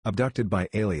Abducted by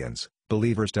aliens,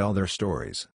 believers tell their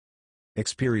stories.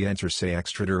 Experiencers say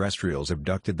extraterrestrials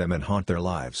abducted them and haunt their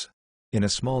lives. In a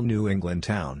small New England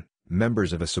town,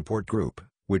 members of a support group,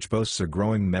 which boasts a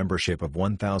growing membership of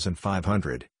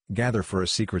 1,500, gather for a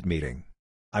secret meeting.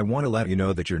 "I want to let you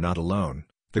know that you're not alone,"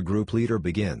 the group leader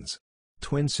begins.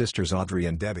 Twin sisters Audrey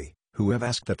and Debbie, who have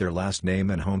asked that their last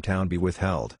name and hometown be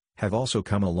withheld, have also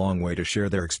come a long way to share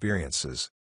their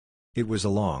experiences. "It was a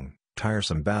long,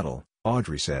 tiresome battle,"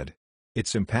 Audrey said.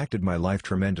 "It's impacted my life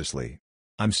tremendously.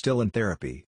 I'm still in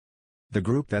therapy." The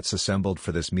group that's assembled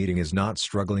for this meeting is not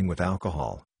struggling with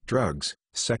alcohol, drugs,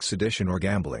 sex addiction or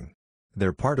gambling.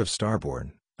 They're part of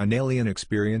Starborn, an alien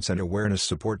experience and awareness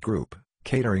support group,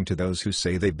 catering to those who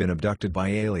say they've been abducted by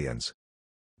aliens.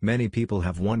 Many people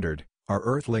have wondered, are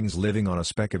Earthlings living on a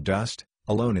speck of dust,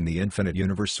 alone in the infinite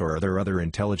universe, or are there other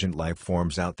intelligent life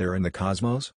forms out there in the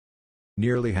cosmos?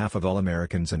 Nearly half of all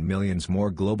Americans and millions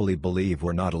more globally believe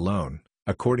we're not alone,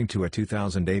 according to a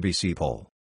 2000 ABC poll.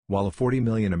 While 40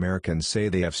 million Americans say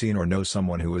they have seen or know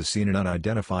someone who has seen an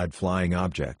unidentified flying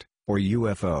object, or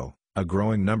UFO, a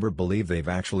growing number believe they've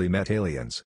actually met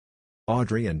aliens.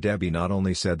 Audrey and Debbie not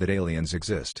only said that aliens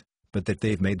exist, but that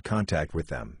they've made contact with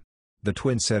them. The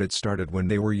twins said it started when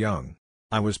they were young.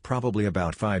 "I was probably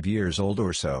about 5 years old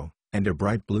or so, and a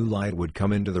bright blue light would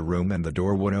come into the room and the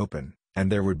door would open,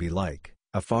 and there would be like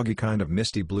a foggy kind of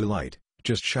misty blue light,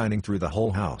 just shining through the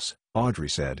whole house," Audrey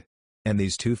said. "And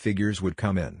these two figures would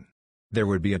come in. There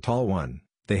would be a tall one,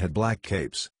 they had black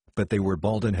capes, but they were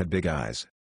bald and had big eyes."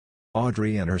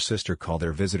 Audrey and her sister call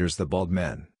their visitors the Bald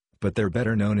Men, but they're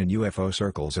better known in UFO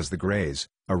circles as the Greys,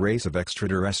 a race of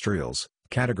extraterrestrials,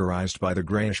 categorized by the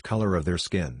grayish color of their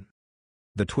skin.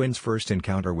 The twins' first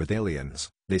encounter with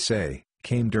aliens, they say,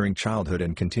 came during childhood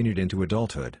and continued into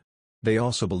adulthood. They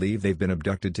also believe they've been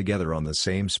abducted together on the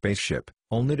same spaceship,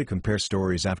 only to compare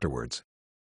stories afterwards.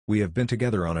 "We have been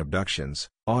together on abductions,"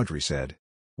 Audrey said.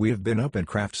 "We have been up in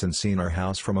crafts and seen our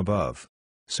house from above.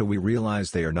 So we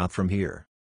realize they are not from here.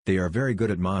 They are very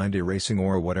good at mind erasing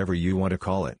or whatever you want to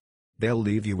call it. They'll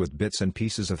leave you with bits and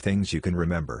pieces of things you can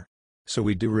remember. So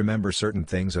we do remember certain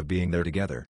things of being there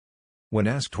together." When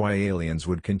asked why aliens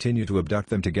would continue to abduct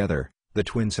them together, the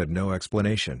twins had no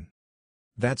explanation.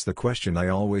 "That's the question I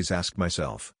always ask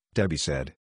myself," Debbie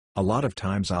said. "A lot of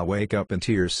times I'll wake up in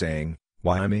tears saying,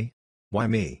 why me? Why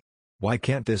me? Why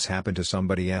can't this happen to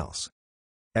somebody else?"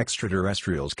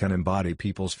 Extraterrestrials can embody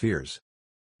people's fears.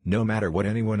 No matter what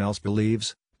anyone else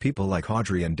believes, people like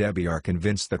Audrey and Debbie are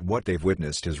convinced that what they've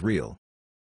witnessed is real.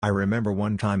 "I remember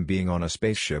one time being on a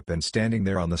spaceship and standing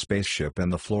there on the spaceship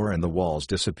and the floor and the walls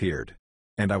disappeared.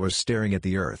 And I was staring at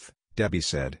the Earth," Debbie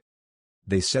said.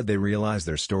 They said they realize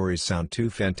their stories sound too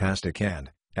fantastic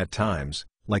and, at times,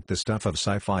 like the stuff of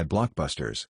sci-fi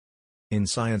blockbusters. In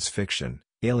science fiction,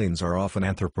 aliens are often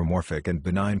anthropomorphic and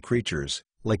benign creatures,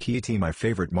 like E.T. My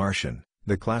Favorite Martian,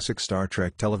 the classic Star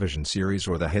Trek television series,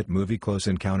 or the hit movie Close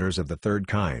Encounters of the Third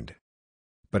Kind.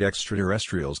 But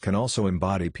extraterrestrials can also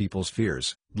embody people's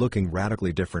fears, looking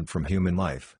radically different from human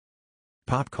life.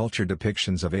 Pop culture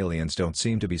depictions of aliens don't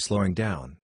seem to be slowing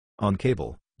down. On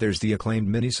cable, there's the acclaimed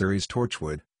miniseries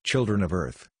Torchwood, Children of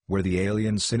Earth, where the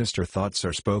aliens' sinister thoughts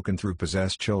are spoken through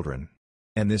possessed children.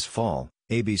 And this fall,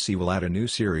 ABC will add a new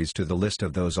series to the list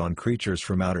of those on creatures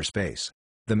from outer space.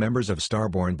 The members of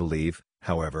Starborn believe,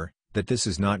 however, that this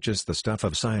is not just the stuff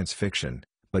of science fiction,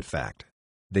 but fact.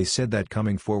 They said that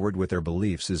coming forward with their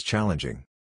beliefs is challenging.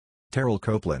 Terrell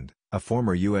Copeland, a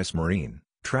former U.S. Marine,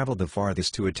 traveled the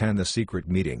farthest to attend the secret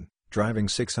meeting, driving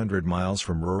 600 miles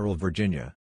from rural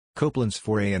Virginia. Copeland's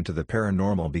foray into the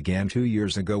paranormal began 2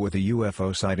 years ago with a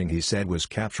UFO sighting he said was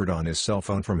captured on his cell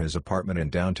phone from his apartment in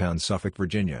downtown Suffolk,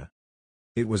 Virginia.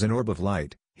 "It was an orb of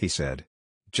light," he said.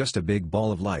 "Just a big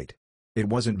ball of light. It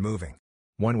wasn't moving.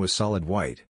 One was solid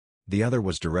white. The other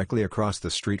was directly across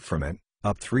the street from it,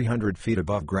 up 300 feet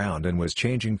above ground, and was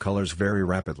changing colors very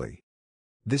rapidly.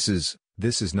 This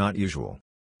is not usual.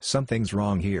 Something's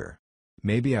wrong here.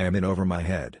 Maybe I am in over my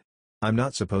head. I'm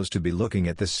not supposed to be looking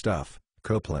at this stuff,"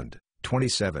 Copeland,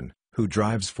 27, who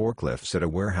drives forklifts at a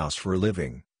warehouse for a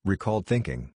living, recalled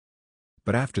thinking.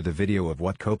 But after the video of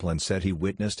what Copeland said he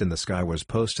witnessed in the sky was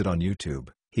posted on YouTube,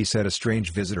 he said a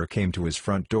strange visitor came to his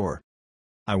front door.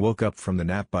 "I woke up from the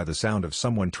nap by the sound of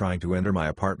someone trying to enter my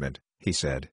apartment," he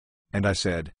said. "And I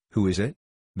said, 'Who is it?'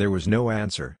 There was no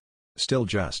answer. Still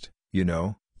just,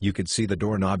 you could see the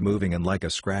doorknob moving and like a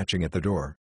scratching at the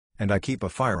door. And I keep a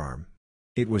firearm.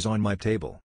 It was on my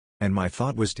table. And my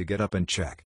thought was to get up and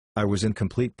check. I was in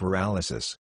complete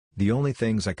paralysis. The only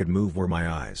things I could move were my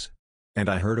eyes. And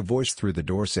I heard a voice through the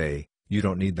door say, 'You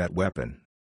don't need that weapon.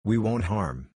 We won't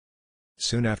harm.'"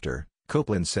 Soon after,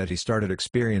 Copeland said he started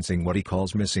experiencing what he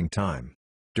calls missing time.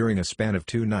 During a span of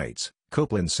 2 nights,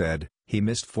 Copeland said, he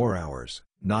missed 4 hours,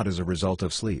 not as a result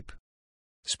of sleep.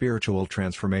 Spiritual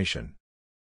transformation.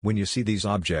 When you see these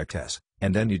objects,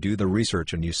 and then you do the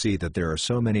research and you see that there are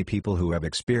so many people who have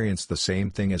experienced the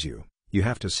same thing as you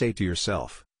have to say to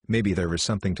yourself, maybe there is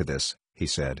something to this, he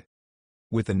said.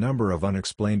 With the number of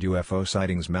unexplained UFO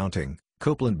sightings mounting,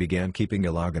 Copeland began keeping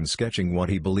a log and sketching what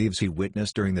he believes he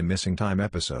witnessed during the missing time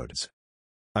episodes.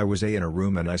 I was in a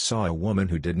room and I saw a woman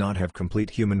who did not have complete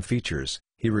human features,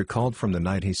 he recalled from the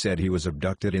night he said he was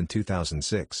abducted in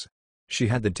 2006. She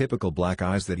had the typical black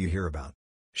eyes that you hear about.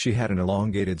 She had an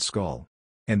elongated skull.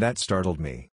 And that startled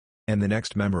me. And the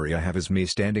next memory I have is me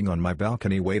standing on my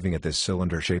balcony waving at this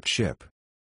cylinder-shaped ship.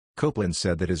 Copeland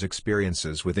said that his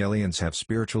experiences with aliens have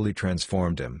spiritually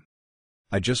transformed him.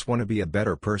 I just want to be a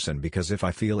better person because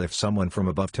if someone from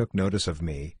above took notice of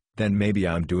me, then maybe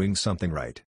I'm doing something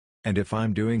right. And if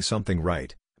I'm doing something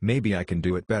right, maybe I can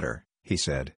do it better, he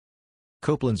said.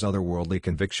 Copeland's otherworldly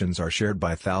convictions are shared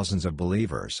by thousands of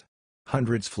believers.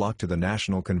 Hundreds flocked to the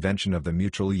National Convention of the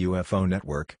Mutual UFO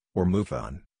Network, or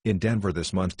MUFON, in Denver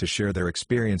this month to share their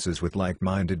experiences with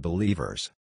like-minded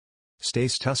believers.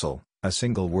 Stace Tussle, a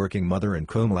single working mother and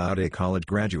cum laude college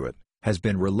graduate, has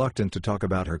been reluctant to talk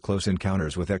about her close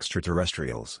encounters with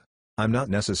extraterrestrials. I'm not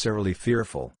necessarily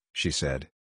fearful, she said.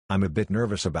 I'm a bit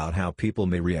nervous about how people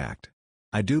may react.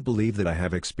 I do believe that I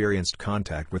have experienced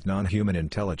contact with non-human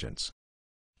intelligence.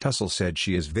 Tussle said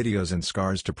she has videos and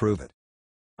scars to prove it.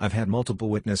 I've had multiple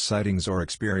witness sightings or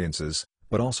experiences,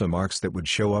 but also marks that would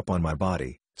show up on my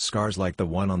body, scars like the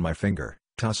one on my finger,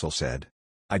 Tussle said.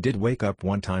 I did wake up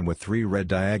one time with 3 red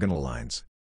diagonal lines.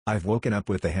 I've woken up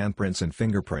with the handprints and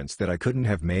fingerprints that I couldn't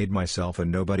have made myself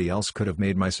and nobody else could have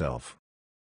made myself.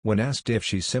 When asked if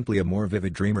she's simply a more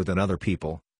vivid dreamer than other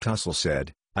people, Tussle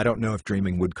said, I don't know if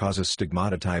dreaming would cause a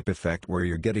stigmata-type effect where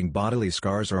you're getting bodily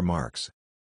scars or marks.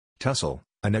 Tussle,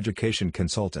 an education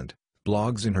consultant,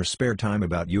 blogs in her spare time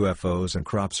about UFOs and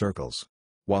crop circles.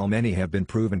 While many have been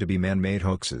proven to be man-made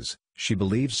hoaxes, she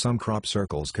believes some crop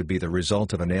circles could be the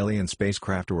result of an alien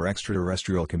spacecraft or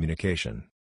extraterrestrial communication.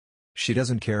 She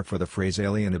doesn't care for the phrase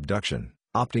alien abduction,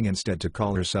 opting instead to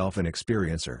call herself an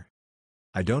experiencer.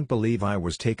 I don't believe I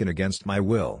was taken against my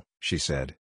will, she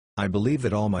said. I believe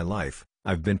that all my life,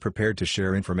 I've been prepared to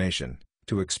share information,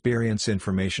 to experience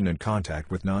information and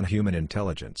contact with non-human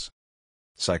intelligence.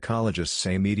 Psychologists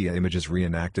say media images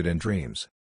reenacted in dreams.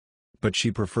 But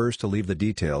she prefers to leave the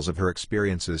details of her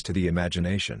experiences to the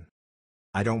imagination.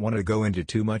 I don't want to go into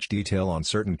too much detail on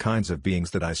certain kinds of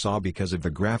beings that I saw because of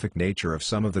the graphic nature of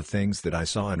some of the things that I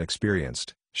saw and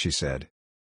experienced, she said.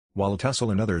 While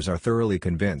Tussle and others are thoroughly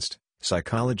convinced,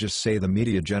 psychologists say the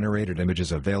media-generated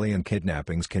images of alien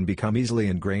kidnappings can become easily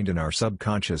ingrained in our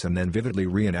subconscious and then vividly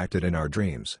reenacted in our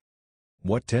dreams.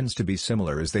 What tends to be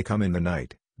similar is they come in the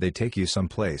night, they take you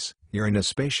someplace, you're in a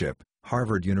spaceship,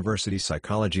 Harvard University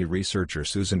psychology researcher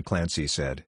Susan Clancy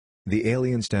said. The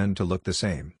aliens tend to look the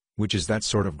same, which is that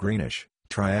sort of greenish,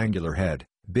 triangular head,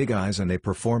 big eyes, and they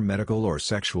perform medical or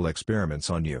sexual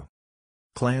experiments on you.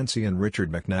 Clancy and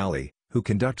Richard McNally, who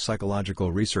conduct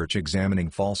psychological research examining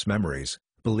false memories,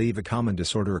 believe a common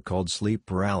disorder called sleep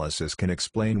paralysis can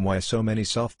explain why so many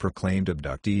self-proclaimed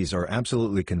abductees are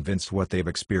absolutely convinced what they've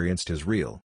experienced is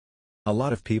real. A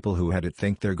lot of people who had it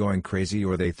think they're going crazy,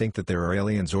 or they think that there are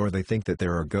aliens, or they think that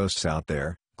there are ghosts out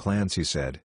there, Clancy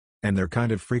said. And they're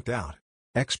kind of freaked out.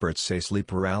 Experts say sleep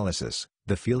paralysis,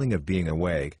 the feeling of being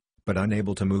awake, but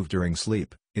unable to move during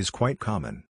sleep, is quite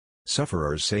common.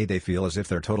 Sufferers say they feel as if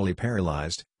they're totally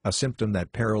paralyzed, a symptom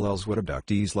that parallels what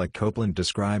abductees like Copeland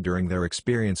described during their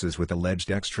experiences with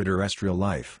alleged extraterrestrial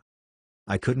life.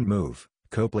 I couldn't move,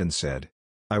 Copeland said.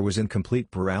 I was in complete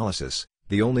paralysis,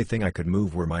 the only thing I could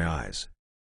move were my eyes.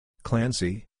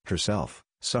 Clancy, herself,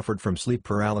 suffered from sleep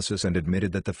paralysis and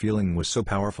admitted that the feeling was so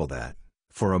powerful that,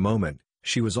 for a moment,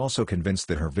 she was also convinced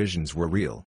that her visions were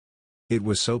real. It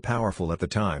was so powerful at the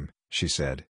time, she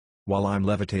said. While I'm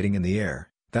levitating in the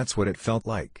air, that's what it felt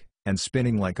like, and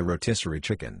spinning like a rotisserie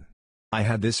chicken. I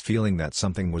had this feeling that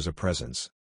something was a presence.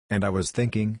 And I was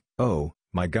thinking, oh,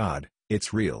 my God,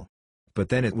 it's real. But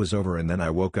then it was over and then I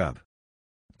woke up.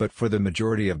 But for the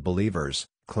majority of believers,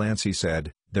 Clancy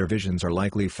said, their visions are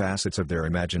likely facets of their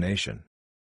imagination.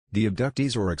 The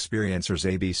abductees or experiencers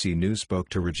ABC News spoke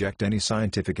to reject any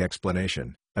scientific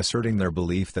explanation, asserting their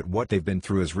belief that what they've been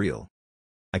through is real.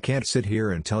 I can't sit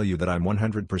here and tell you that I'm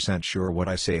 100% sure what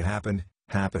I say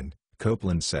happened,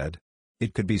 Copeland said.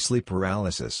 It could be sleep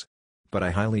paralysis. But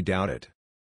I highly doubt it.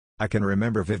 I can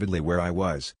remember vividly where I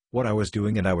was, what I was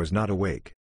doing, and I was not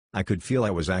awake. I could feel I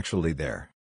was actually there.